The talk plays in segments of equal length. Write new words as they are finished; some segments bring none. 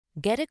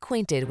Get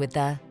acquainted with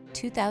the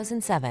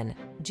 2007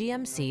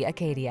 GMC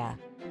Acadia.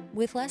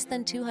 With less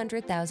than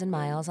 200,000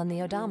 miles on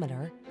the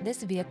odometer,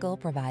 this vehicle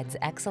provides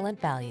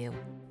excellent value.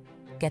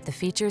 Get the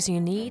features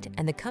you need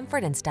and the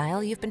comfort and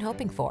style you've been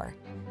hoping for.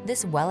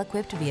 This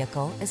well-equipped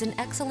vehicle is an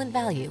excellent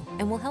value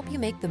and will help you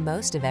make the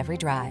most of every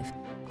drive.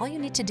 All you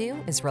need to do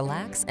is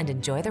relax and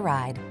enjoy the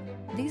ride.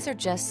 These are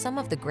just some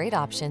of the great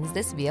options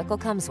this vehicle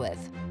comes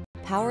with: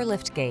 power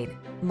liftgate,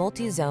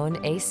 multi-zone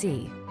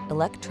AC,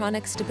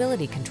 electronic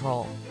stability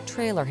control,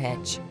 trailer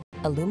hitch,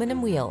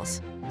 aluminum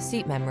wheels,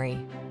 seat memory,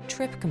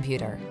 trip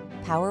computer,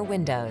 power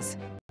windows,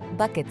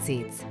 bucket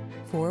seats,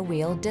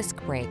 four-wheel disc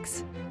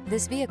brakes.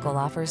 This vehicle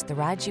offers the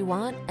ride you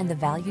want and the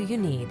value you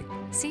need.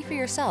 See for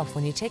yourself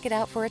when you take it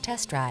out for a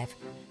test drive.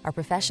 Our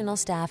professional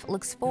staff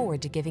looks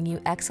forward to giving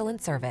you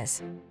excellent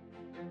service.